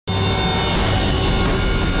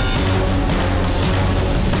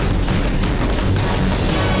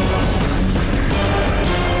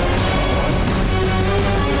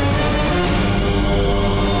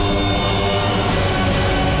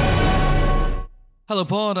Hello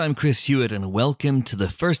Pod, I'm Chris Hewitt and welcome to the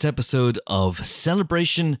first episode of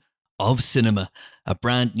Celebration of Cinema, a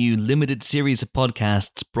brand new limited series of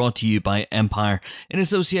podcasts brought to you by Empire in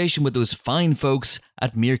association with those fine folks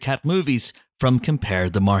at Meerkat Movies from Compare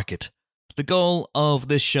the Market. The goal of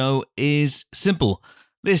this show is simple.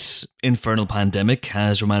 This infernal pandemic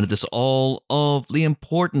has reminded us all of the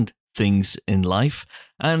important things in life,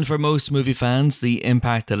 and for most movie fans, the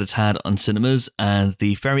impact that it's had on cinemas and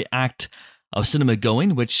the very act of cinema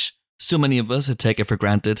going, which so many of us had taken for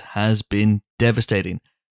granted, has been devastating.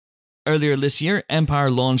 Earlier this year,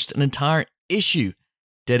 Empire launched an entire issue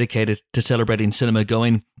dedicated to celebrating cinema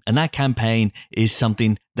going, and that campaign is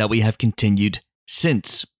something that we have continued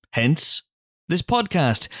since. Hence, this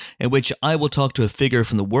podcast, in which I will talk to a figure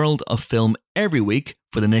from the world of film every week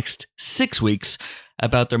for the next 6 weeks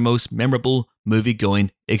about their most memorable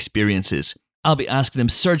movie-going experiences. I'll be asking them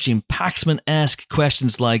searching Paxman-esque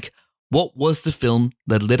questions like, what was the film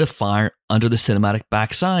that lit a fire under the cinematic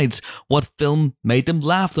backsides? What film made them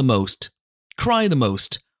laugh the most, cry the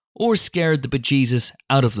most, or scared the bejesus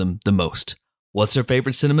out of them the most? What's their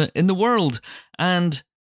favourite cinema in the world? And,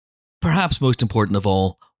 perhaps most important of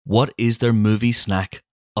all, what is their movie snack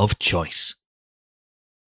of choice?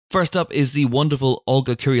 First up is the wonderful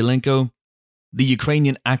Olga Kurylenko, the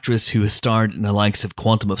Ukrainian actress who has starred in the likes of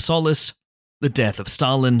Quantum of Solace, The Death of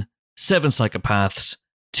Stalin, Seven Psychopaths,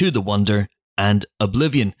 To the Wonder, and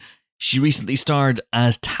Oblivion. She recently starred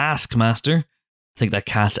as Taskmaster, I think that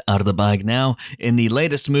cat's out of the bag now, in the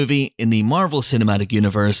latest movie in the Marvel Cinematic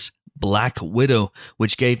Universe, Black Widow,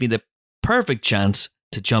 which gave me the perfect chance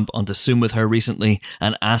to jump onto Zoom with her recently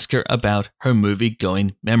and ask her about her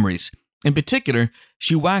movie-going memories. In particular,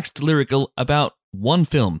 she waxed lyrical about one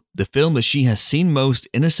film, the film that she has seen most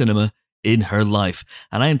in a cinema in her life.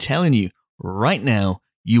 And I am telling you, right now,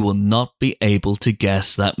 you will not be able to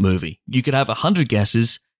guess that movie. You could have 100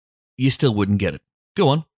 guesses, you still wouldn't get it. Go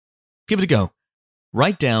on, give it a go.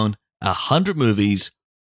 Write down 100 movies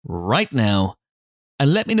right now,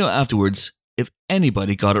 and let me know afterwards if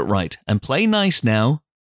anybody got it right. And play nice now,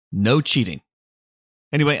 no cheating.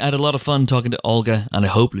 Anyway, I had a lot of fun talking to Olga, and I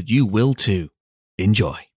hope that you will too.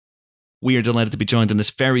 Enjoy. We are delighted to be joined in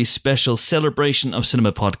this very special Celebration of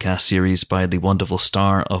Cinema podcast series by the wonderful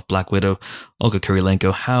star of Black Widow, Olga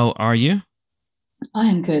Kurylenko. How are you?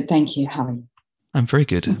 I'm good, thank you. How are you? I'm very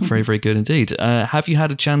good. Very, very good indeed. Have you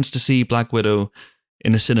had a chance to see Black Widow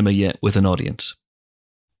in a cinema yet with an audience?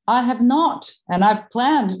 I have not, and I've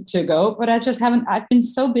planned to go, but I just haven't. I've been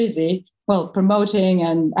so busy, promoting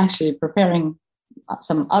and actually preparing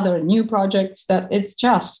some other new projects that it's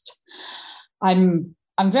just,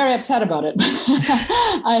 I'm very upset about it.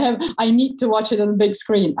 I need to watch it on the big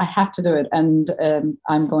screen. I have to do it, and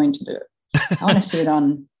I'm going to do it. I want to see it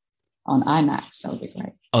on IMAX. That would be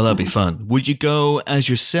great. Oh, that'd be fun. Would you go as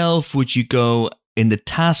yourself? Would you go in the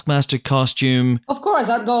Taskmaster costume? Of course,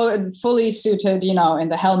 I'd go fully suited, in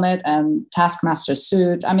the helmet and Taskmaster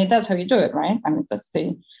suit. I mean, that's how you do it, right? I mean, that's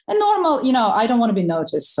the normal, I don't want to be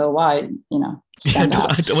noticed, so why, stand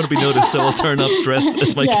out? I don't want to be noticed, so I'll turn up dressed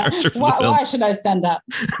as my character from the film. Why should I stand out?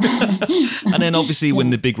 And then obviously when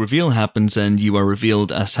the big reveal happens and you are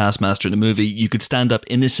revealed as Taskmaster in the movie, you could stand up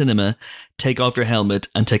in the cinema, take off your helmet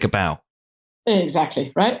and take a bow.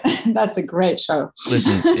 Exactly, right? That's a great show.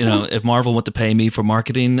 Listen, if Marvel want to pay me for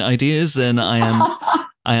marketing ideas, then I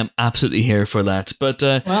am absolutely here for that. But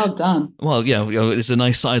well done. Well, yeah, it's a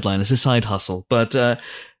nice sideline. It's a side hustle. But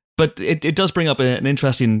it does bring up an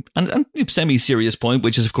interesting and semi-serious point,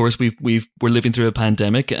 which is, of course, we're living through a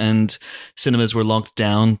pandemic and cinemas were locked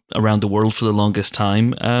down around the world for the longest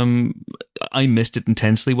time. I missed it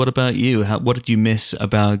intensely. What about you? What did you miss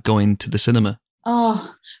about going to the cinema?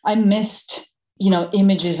 Oh, I missed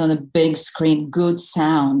images on a big screen, good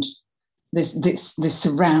sound, this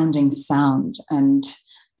surrounding sound, and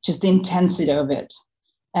just the intensity of it,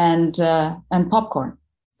 and popcorn.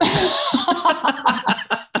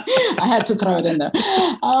 I had to throw it in there.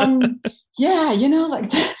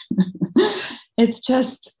 It's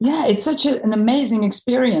just, it's such an amazing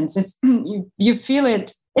experience. It's you feel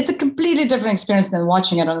it. It's a completely different experience than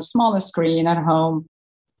watching it on a smaller screen at home.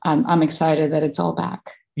 I'm excited that it's all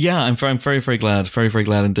back. Yeah, I'm very, very glad. Very, very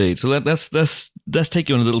glad indeed. So let's take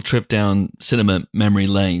you on a little trip down cinema memory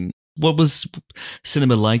lane. What was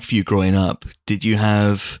cinema like for you growing up? Did you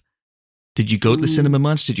go to the cinema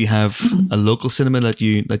much? Did you have a local cinema that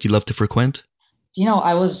you love to frequent?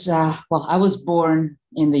 I was born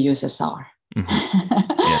in the USSR.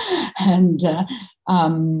 Mm-hmm. Yes.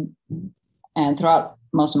 And throughout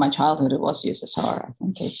most of my childhood, it was USSR. I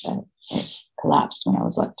think it collapsed when I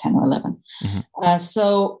was like 10 or 11. Mm-hmm.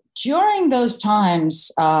 So during those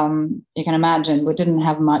times, you can imagine we didn't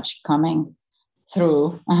have much coming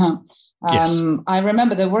through. Yes. I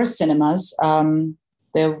remember there were cinemas.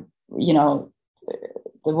 There,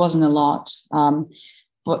 there wasn't a lot.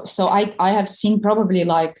 But so I have seen probably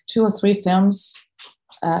like 2 or 3 films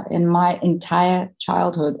in my entire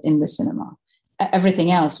childhood in the cinema.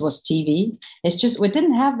 Everything else was TV. It's just we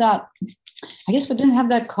didn't have that. I guess we didn't have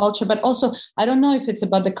that culture, but also I don't know if it's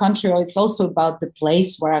about the country or it's also about the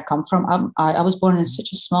place where I come from. I was born in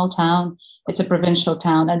such a small town. It's a provincial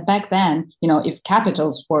town, and back then, if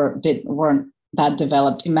capitals weren't that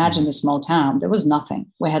developed, imagine a small town. There was nothing.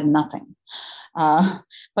 We had nothing.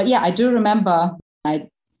 But yeah, I do remember I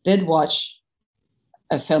did watch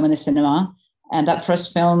a film in the cinema, and that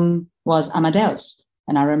first film was Amadeus.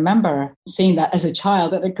 And I remember seeing that as a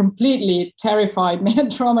child, and it completely terrified me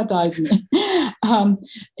and traumatized me.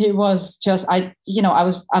 It was just,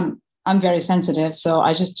 I'm very sensitive, so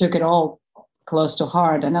I just took it all close to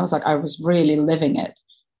heart, and I was really living it.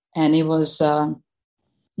 And it was,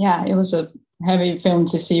 it was a heavy film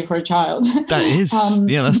to see for a child. That is,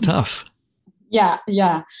 that's tough. Yeah.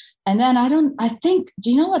 And then do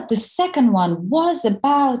you know what the second one was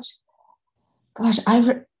about? Gosh,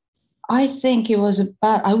 I think it was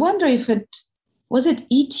about, I wonder if was it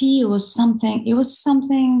E.T. or something? It was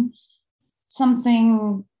something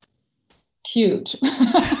cute.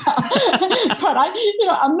 But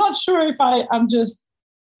I'm not sure if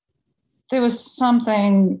there was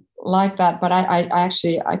something like that, but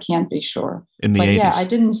I can't be sure. In the 80s. Yeah, I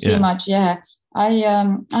didn't see much. Yeah.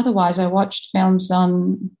 Otherwise I watched films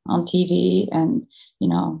on TV, and,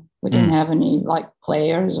 we didn't have any like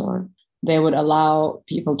players, or they would allow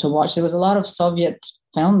people to watch. There was a lot of Soviet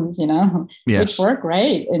films, which were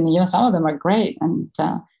great. And, some of them are great, and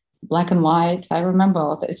black and white. I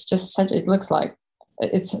remember it's just it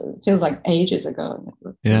feels like ages ago.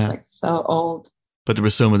 It's like so old. But there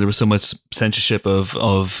was so much censorship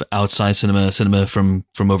of outside cinema from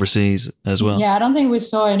overseas as well. Yeah, I don't think we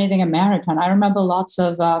saw anything American. I remember lots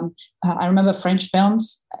of I remember French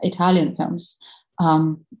films, Italian films,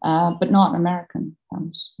 but not American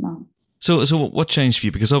films. No. So what changed for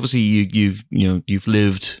you? Because obviously you've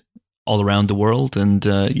lived all around the world, and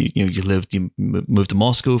you moved to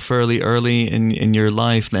Moscow fairly early in your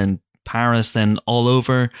life, then Paris, then all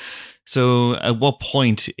over. So at what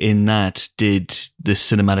point in that did this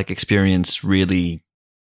cinematic experience really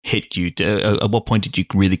hit you? At what point did you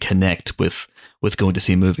really connect with going to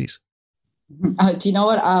see movies? Do you know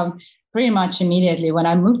what? Pretty much immediately when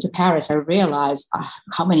I moved to Paris, I realized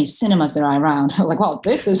how many cinemas there are around. I was like, "Wow,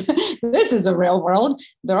 this is a real world."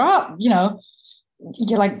 There are,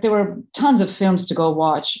 there were tons of films to go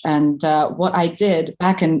watch. And what I did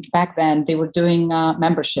back then, they were doing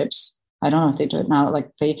memberships. I don't know if they do it now.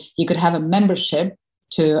 You could have a membership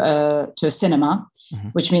to a cinema,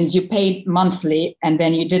 which means you paid monthly, and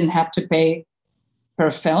then you didn't have to pay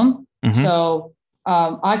per film. So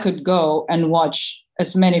I could go and watch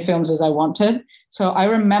as many films as I wanted. So I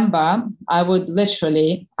remember I would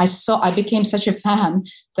literally, I became such a fan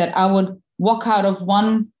that I would walk out of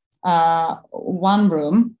one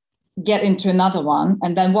room, get into another one,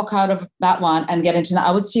 and then walk out of that one and get into, I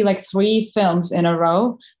would see like 3 films in a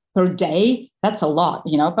row per day. That's a lot,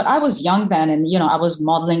 but I was young then, and, I was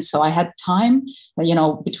modeling. So I had time,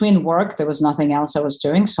 between work, there was nothing else I was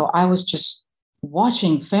doing. So I was just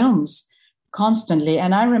watching films constantly.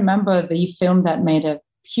 And I remember the film that made a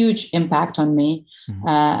huge impact on me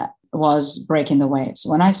was Breaking the Waves.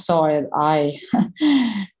 When I saw it,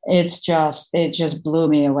 it just blew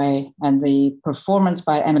me away. And the performance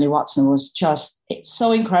by Emily Watson was it's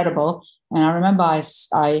so incredible. And I remember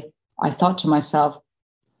I thought to myself,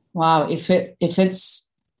 wow, if it's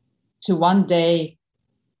to one day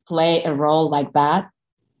play a role like that,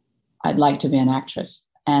 I'd like to be an actress.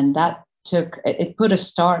 And that put a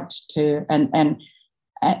start to, and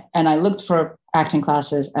I looked for acting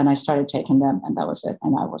classes, and I started taking them, and that was it.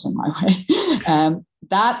 And I was on my way.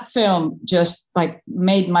 That film just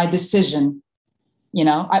made my decision.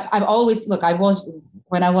 I've always,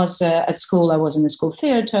 when I was at school, I was in the school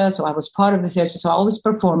theater. So I was part of the theater. So I always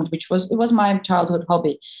performed, it was my childhood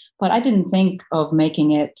hobby, but I didn't think of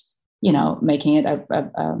making it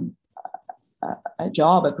a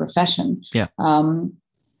job, a profession. Yeah.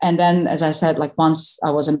 And then, as I said, once I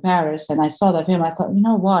was in Paris and I saw that film, I thought, you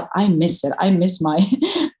know what? I miss it. I miss my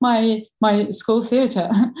my school theater.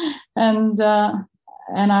 And I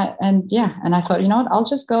thought, you know what? I'll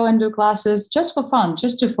just go and do classes just for fun,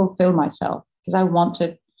 just to fulfill myself, because I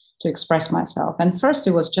wanted to express myself. And first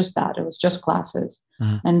it was just that. It was just classes.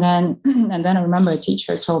 And then I remember a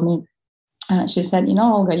teacher told me, she said,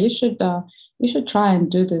 Olga, you you should try and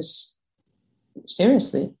do this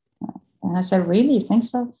seriously. And I said, really, you think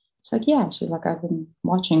so? She's like, yeah. She's like, I've been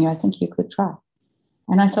watching you. I think you could try.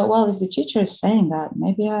 And I thought, well, if the teacher is saying that,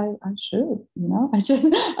 maybe I should, I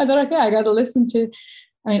thought, okay, I got to listen to,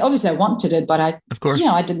 I mean, obviously I wanted it, but of course,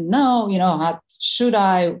 I didn't know, how should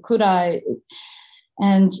I, could I,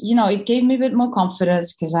 and, it gave me a bit more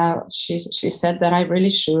confidence because she said that I really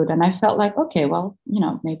should. And I felt like, okay, well,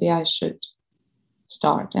 maybe I should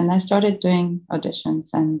start. And I started doing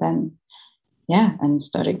auditions and then, and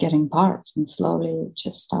started getting parts and slowly it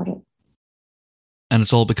just started. And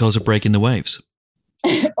it's all because of Breaking the Waves.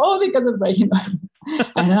 All because of Breaking the Waves.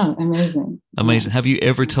 I know, amazing. Amazing. Yeah. Have you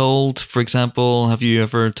ever told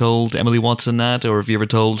Emily Watson that, or have you ever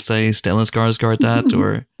told, say, Stellan Skarsgård that,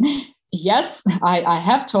 or? Yes, I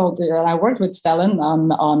have told her. I worked with Stellan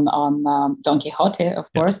on Don Quixote, of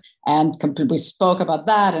course, and we spoke about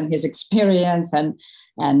that and his experience and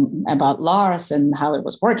about Lars and how it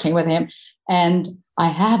was working with him. And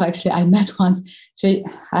I met once.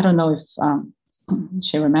 I don't know if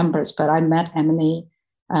she remembers, but I met Emily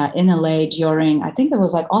in LA during, I think it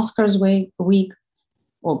was like Oscars week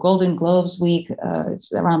or Golden Globes week.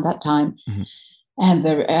 It's around that time. Mm-hmm. And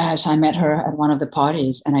I met her at one of the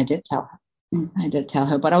parties, and I did tell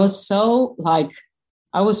her. But I was so like,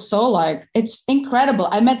 it's incredible.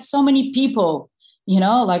 I met so many people,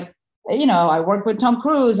 I worked with Tom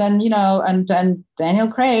Cruise and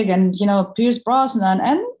Daniel Craig and, Pierce Brosnan.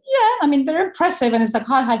 And yeah, I mean, they're impressive. And it's like,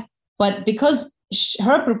 hi. But because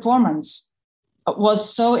her performance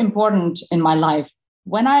was so important in my life,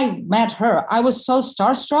 when I met her, I was so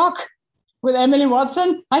starstruck with Emily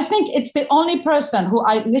Watson. I think it's the only person who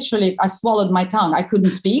I swallowed my tongue. I couldn't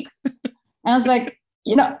speak. And I was like,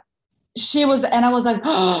 she was, and I was like,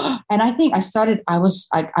 oh, and I think I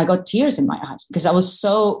got tears in my eyes because I was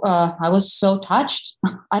so touched.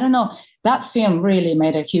 I don't know. That film really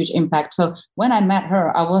made a huge impact. So when I met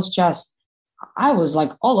her, I was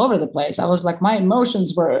like all over the place. I was like, my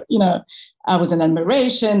emotions were, I was in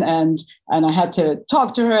admiration and I had to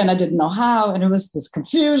talk to her and I didn't know how. And it was this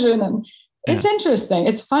confusion. And it's interesting.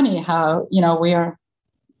 It's funny how,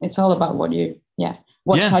 it's all about what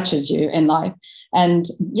touches you in life. And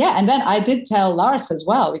and then I did tell Lars as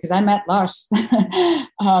well, because I met Lars. Because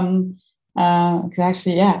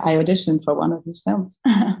actually, I auditioned for one of his films.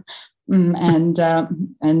 And I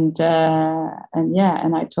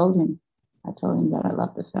told him that I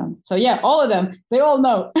love the film. So all of them, they all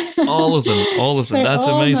know. all of them. That's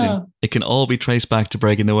amazing. Know. It can all be traced back to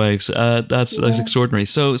Breaking the Waves. That's extraordinary.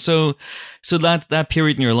 So that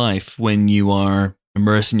period in your life when you are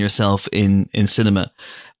immersing yourself in cinema,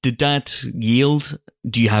 did that yield?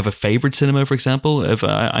 Do you have a favorite cinema, for example? If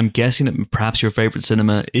I'm guessing that perhaps your favorite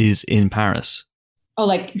cinema is in Paris. Oh,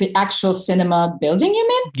 like the actual cinema building, you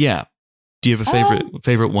mean? Yeah. Do you have a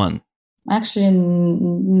favorite one? Actually,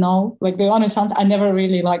 no. Like the honest answer, I never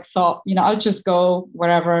really thought, I'll just go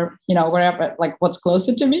wherever, like what's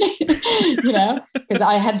closer to me, because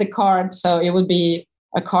I had the card. So it would be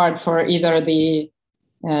a card for either the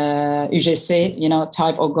UGC,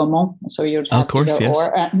 type or Gaumont. So you'd have to go, yes.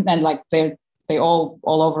 And like they all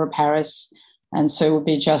over Paris. And so it would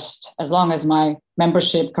be just as long as my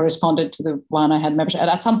membership corresponded to the one I had membership. And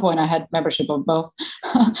at some point I had membership of both.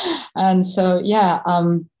 And so,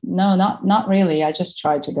 no, not really. I just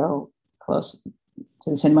tried to go close to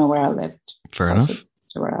the cinema where I lived. Fair enough.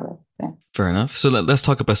 To where I lived, yeah. Fair enough. So let's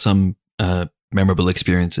talk about some memorable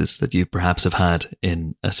experiences that you perhaps have had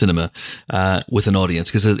in a cinema with an audience,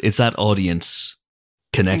 because it's that audience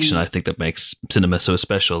connection, I think, that makes cinema so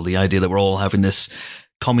special. The idea that we're all having this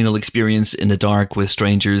communal experience in the dark with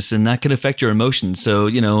strangers, and that can affect your emotions. So,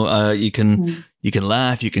 you can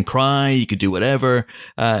laugh, you can cry, you can do whatever.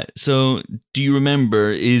 So do you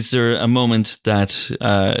remember, is there a moment that,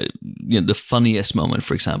 the funniest moment,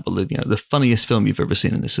 for example, the funniest film you've ever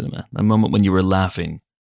seen in the cinema, a moment when you were laughing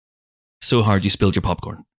so hard you spilled your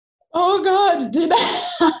popcorn? Oh God, did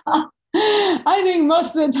I think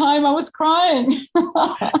most of the time I was crying.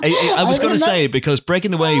 I was going to say, because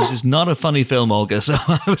Breaking the Waves is not a funny film, Olga. So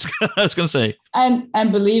I was going to say,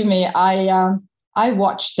 and believe me, I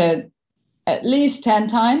watched it at least 10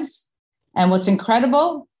 times, and what's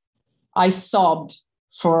incredible, I sobbed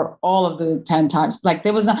for all of the 10 times. Like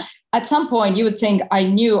there was at some point you would think I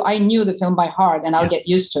knew the film by heart, and I would get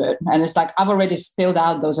used to it, and it's like I've already spilled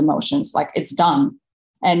out those emotions, like it's done,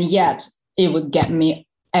 and yet it would get me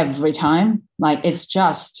every time. Like it's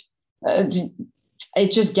just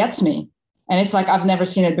it just gets me, and it's like I've never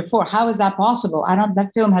seen it before. How is that possible?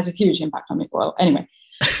 That film has a huge impact on me. Well, anyway,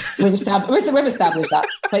 we've established that.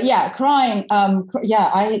 But yeah, crying. When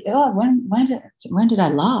did I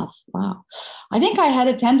laugh? Wow. I think I had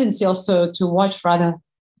a tendency also to watch rather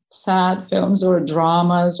sad films or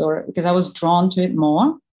dramas, or because I was drawn to it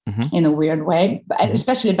more in a weird way,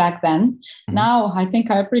 especially back then. Now I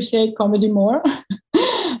think I appreciate comedy more.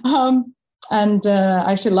 And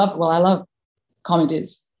I actually I love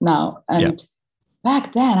comedies now. And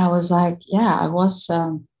back then I was like, I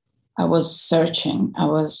was searching. I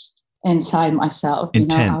was inside myself.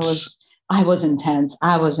 Intense. I was intense.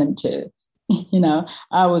 I was into,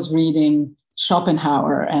 I was reading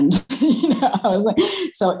Schopenhauer, and I was like,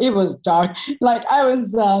 so it was dark. Like I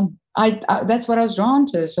was, that's what I was drawn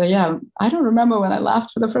to. So yeah, I don't remember when I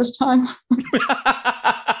laughed for the first time.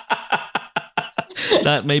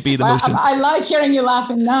 That may be the most. I like hearing you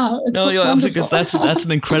laughing now. It's because that's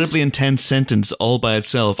an incredibly intense sentence all by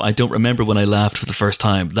itself. I don't remember when I laughed for the first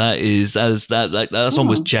time. That's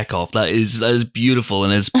almost Chekhov. That is beautiful,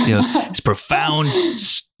 and it's profound,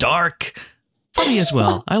 stark, funny as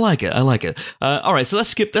well. I like it. All right, so let's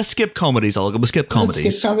skip comedies, Olga. We'll skip comedies.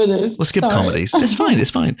 We'll skip comedies. It's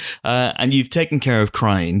fine. And you've taken care of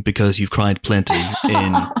crying because you've cried plenty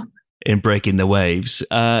in Breaking the Waves.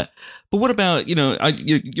 But what about,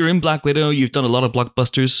 you're in Black Widow, you've done a lot of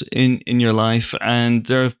blockbusters in your life, and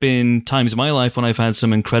there have been times in my life when I've had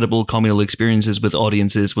some incredible communal experiences with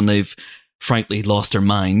audiences when they've frankly lost their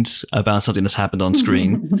minds about something that's happened on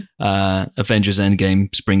screen. Avengers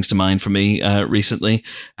Endgame springs to mind for me recently.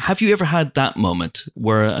 Have you ever had that moment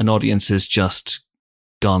where an audience has just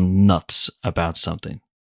gone nuts about something?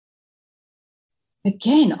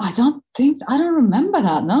 Again, I don't remember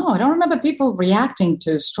that. No, I don't remember people reacting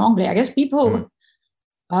too strongly. I guess people...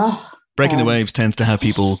 Breaking the Waves tends to have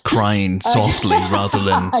people crying softly rather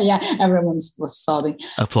than... Yeah, everyone was sobbing.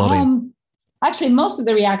 Applauding. Actually, most of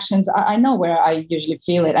the reactions, I know where I usually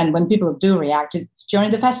feel it. And when people do react, it's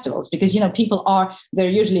during the festivals. Because, they're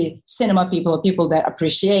usually cinema people or people that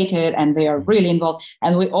appreciate it and they are really involved.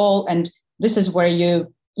 And this is where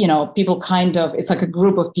people kind of, it's like a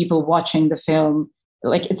group of people watching the film.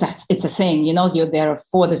 Like it's a thing, you're there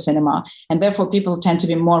for the cinema, and therefore people tend to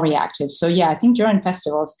be more reactive. So yeah, I think during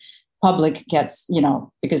festivals, public gets,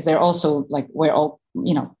 because they're also like, we're all,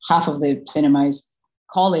 half of the cinema is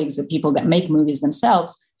colleagues of people that make movies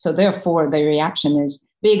themselves. So therefore the reaction is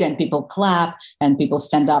big and people clap and people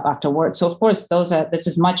stand up afterwards. So of course this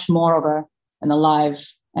is much more of an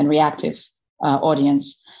alive and reactive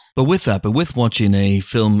audience. But with watching a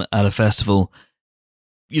film at a festival,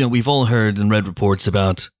 we've all heard and read reports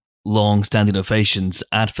about long-standing ovations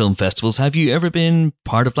at film festivals. Have you ever been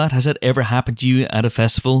part of that? Has that ever happened to you at a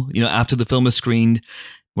festival? After the film is screened,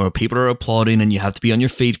 where people are applauding and you have to be on your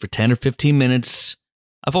feet for 10 or 15 minutes.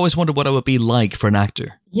 I've always wondered what it would be like for an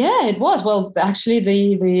actor. Yeah, it was. Well, actually,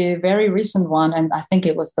 the very recent one, and I think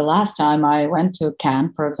it was the last time I went to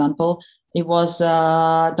Cannes, for example, it was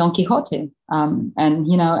Don Quixote. And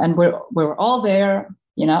we were all there,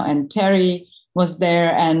 and Terry was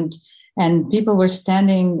there, and people were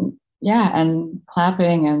standing, and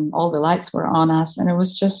clapping, and all the lights were on us, and it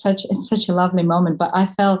was just such a lovely moment. But I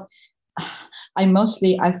felt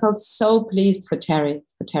so pleased for Terry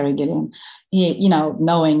Gilliam. He,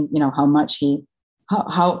 knowing how much the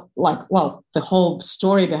whole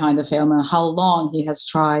story behind the film and how long he has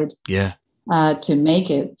tried to make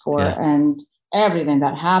it for, and everything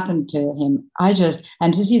that happened to him.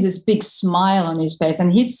 And to see this big smile on his face,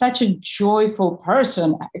 and he's such a joyful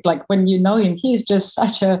person. Like when you know him, he's just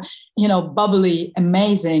such a, bubbly,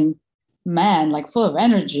 amazing man, like full of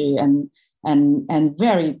energy and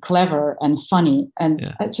very clever and funny. And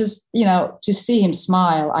I just, to see him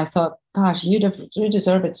smile, I thought, gosh, you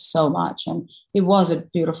deserve it so much. And it was a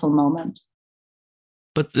beautiful moment.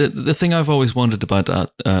 But the thing I've always wondered about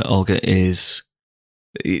that, Olga, is,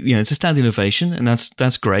 it's a standing ovation, and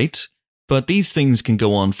that's great. But these things can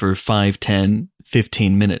go on for 5, 10,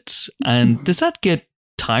 15 minutes. And does that get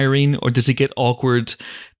tiring, or does it get awkward?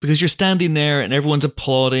 Because you're standing there and everyone's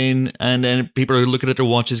applauding, and then people are looking at their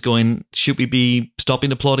watches going, should we be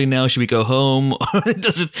stopping applauding now? Should we go home?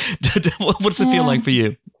 What's it feel like for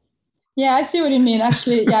you? Yeah, I see what you mean.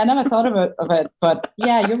 Actually, I never thought of it. But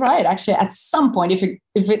yeah, you're right. Actually, at some point, if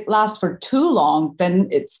it lasts for too long, then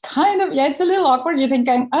it's kind of, it's a little awkward. You're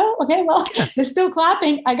thinking, oh, okay, well, they're still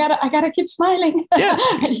clapping. I gotta keep smiling. Yeah.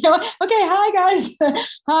 Okay, hi guys,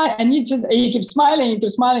 hi, and you keep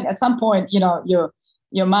smiling. At some point, your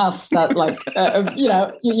mouth start like,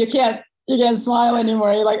 you you can't smile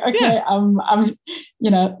anymore. You're like, okay, Yeah. I'm,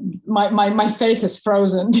 my face is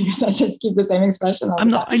frozen because I just keep the same expression all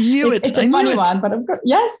the time. I knew it. It's a funny one, but of course,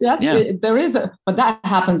 yes, Yeah. there is but that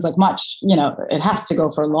happens like much, it has to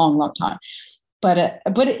go for a long, long time. But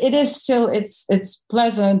it is still, it's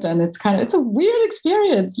pleasant, and it's a weird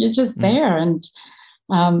experience. You're just there, and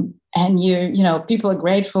people are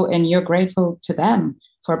grateful, and you're grateful to them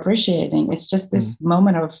for appreciating. It's just this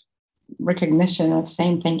moment of recognition, of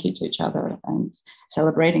saying thank you to each other and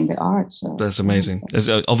celebrating the art. So that's amazing.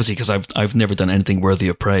 Obviously, because I've never done anything worthy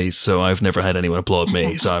of praise, so I've never had anyone applaud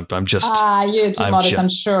me. So I'm just you're too modest. I'm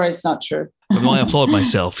sure it's not true. I applaud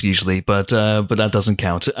myself usually, but that doesn't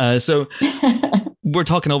count. So we're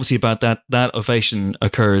talking obviously about that ovation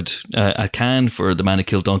occurred at Cannes for The Man Who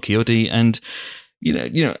Killed Don Quixote, and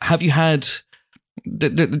have you had?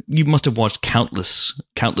 You must have watched countless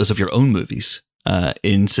of your own movies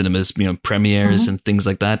in cinemas, premieres and things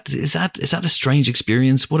like that. Is that a strange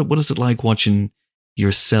experience? What is it like watching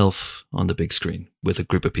yourself on the big screen with a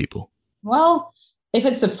group of people? Well, if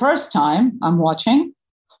it's the first time I'm watching,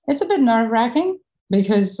 it's a bit nerve-wracking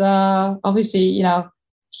because obviously,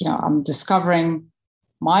 I'm discovering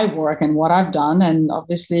my work and what I've done, and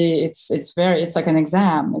obviously it's like an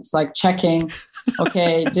exam. It's like checking,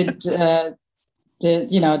 okay, did I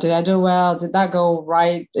do well? Did that go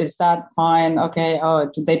right? Is that fine? Okay. Oh,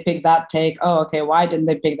 did they pick that take? Oh, okay. Why didn't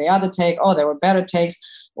they pick the other take? Oh, there were better takes.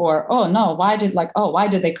 Or, oh no, why did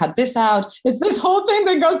they cut this out? It's this whole thing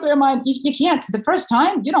that goes through your mind. You can't, the first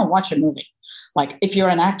time, you don't watch a movie. Like if you're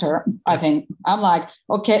an actor, I think I'm like,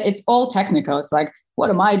 okay, it's all technical. It's like, what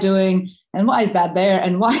am I doing? And why is that there?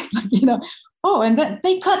 And why, and then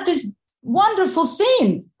they cut this wonderful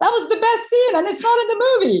scene. That was the best scene, and it's not in the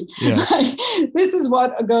movie. Yeah. This is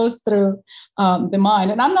what goes through the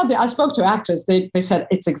mind. And I spoke to actors. They said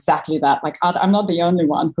it's exactly that. Like I'm not the only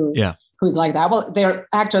one who's like that. Well, there are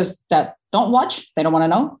actors that don't watch. They don't want to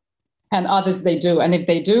know. And others they do. And if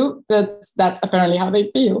they do, that's apparently how they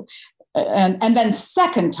feel. And then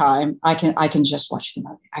second time, I can just watch the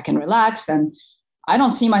movie. I can relax, and I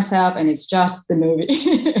don't see myself, and it's just the movie.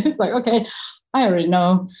 It's like, okay, I already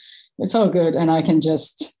know. It's all good, and I can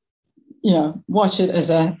just, watch it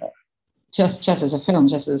as just as a film,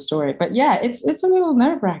 just as a story. But yeah, it's a little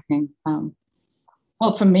nerve-wracking.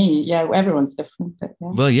 Well, for me, yeah, everyone's different. But yeah.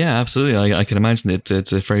 Well, yeah, absolutely. I can imagine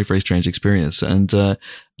it's a very, very strange experience. And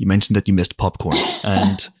you mentioned that you missed popcorn,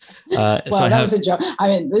 and that was a joke. I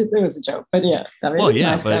mean, there was a joke, but yeah.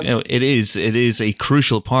 Nice but it is a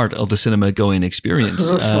crucial part of the cinema going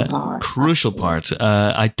experience. Crucial part.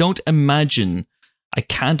 I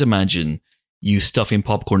can't imagine you stuffing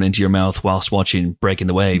popcorn into your mouth whilst watching Breaking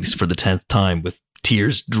the Waves for the 10th time with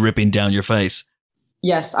tears dripping down your face.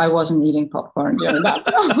 Yes, I wasn't eating popcorn during that.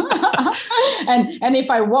 and if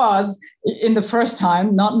I was in the first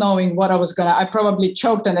time, not knowing what I probably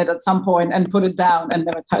choked on it at some point and put it down and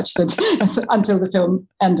never touched it until the film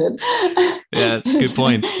ended. Yeah, good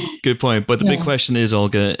point. Good point. But the big question is,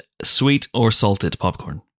 Olga, sweet or salted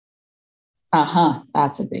popcorn?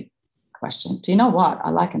 That's a big question. Do you know what? I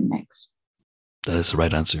like a mix. That is the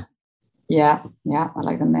right answer. Yeah, I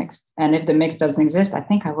like the mix. And if the mix doesn't exist, I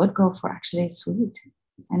think I would go for actually sweet.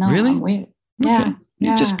 I know, really? I'm weird. Okay.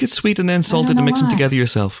 You just get sweet and then salted and mix them together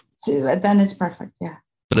yourself. So then it's perfect, yeah.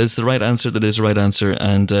 But it's the right answer. That is the right answer.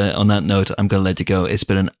 And on that note, I'm going to let you go. It's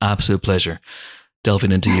been an absolute pleasure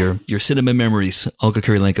delving into your cinema memories. Olga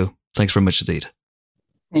Kurylenko, thanks very much indeed.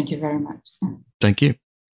 Thank you very much. Thank you.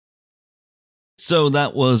 So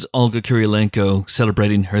that was Olga Kurylenko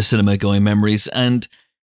celebrating her cinema-going memories. And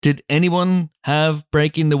did anyone have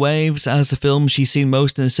Breaking the Waves as the film she's seen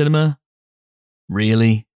most in the cinema?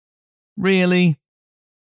 Really? Really?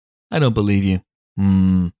 I don't believe you.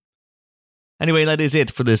 Anyway, that is it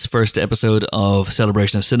for this first episode of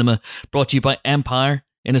Celebration of Cinema, brought to you by Empire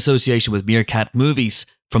in association with Meerkat Movies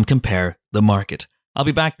from Compare the Market. I'll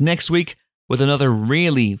be back next week with another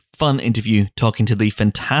really fun interview talking to the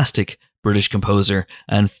fantastic British composer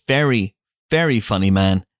and very, very funny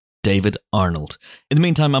man, David Arnold. In the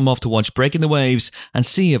meantime, I'm off to watch Breaking the Waves and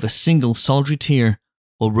see if a single solitary tear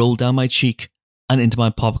will roll down my cheek and into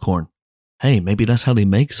my popcorn. Hey, maybe that's how they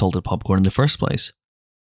make salted popcorn in the first place.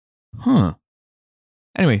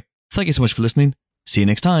 Anyway, thank you so much for listening. See you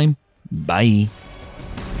next time. Bye.